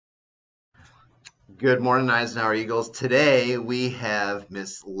Good morning, Eisenhower Eagles. Today we have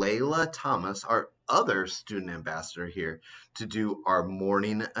Miss Layla Thomas, our other student ambassador here, to do our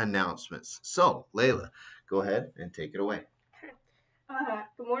morning announcements. So, Layla, go ahead and take it away.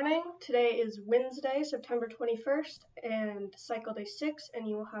 Good morning. Today is Wednesday, September 21st, and Cycle Day 6, and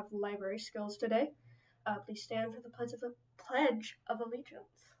you will have library skills today. Please stand for the Pledge of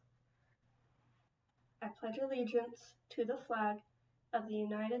Allegiance. I pledge allegiance to the flag of the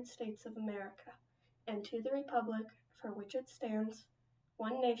United States of America and to the republic for which it stands,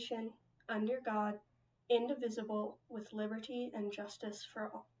 one nation, under God, indivisible, with liberty and justice for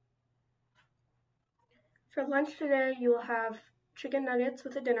all. For lunch today, you will have chicken nuggets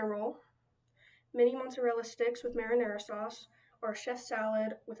with a dinner roll, mini mozzarella sticks with marinara sauce, or a chef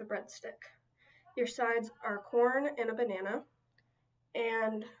salad with a breadstick. Your sides are corn and a banana.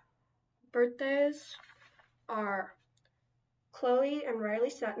 And birthdays are Chloe and Riley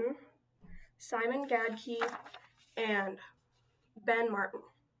Sutton, Simon Gadke, and Ben Martin.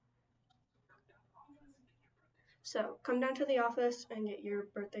 So come down to the office and get your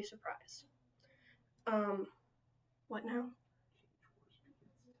birthday surprise. What now?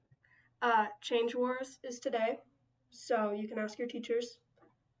 Change Wars is today, so you can ask your teachers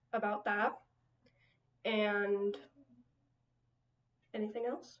about that. And anything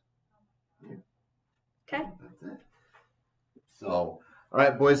else? Okay. That's it. So, all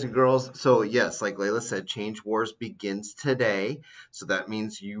right, boys and girls. So, yes, like Layla said, Change Wars begins today. So that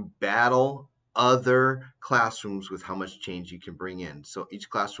means you battle other classrooms with how much change you can bring in. So each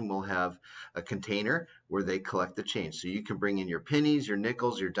classroom will have a container where they collect the change. So you can bring in your pennies, your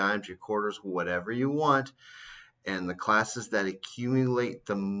nickels, your dimes, your quarters, whatever you want. And the classes that accumulate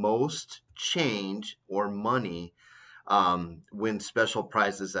the most change or money win special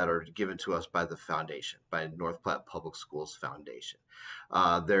prizes that are given to us by the foundation, by North Platte Public Schools Foundation.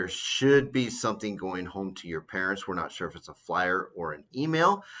 There should be something going home to your parents. We're not sure if it's a flyer or an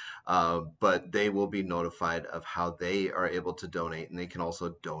email, but they will be notified of how they are able to donate, and they can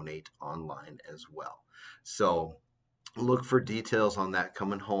also donate online as well. So look for details on that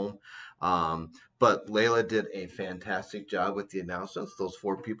coming home. But Layla did a fantastic job with the announcements. Those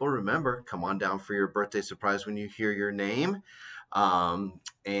 4 people, remember, come on down for your birthday surprise when you hear your name.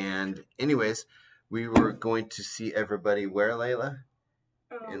 And anyways, we were going to see everybody where, Layla?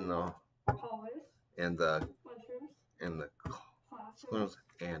 In the hallways, in the lunchrooms, in the classrooms,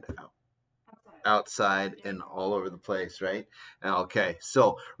 and outside and all over the place, right? Okay,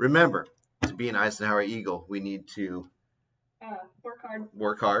 so remember, to be an Eisenhower Eagle, we need to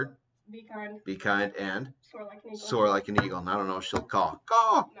work hard, be kind, and soar like an eagle. Soar like an eagle. And I don't know if she'll call.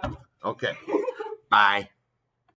 Call. No. Okay. Bye.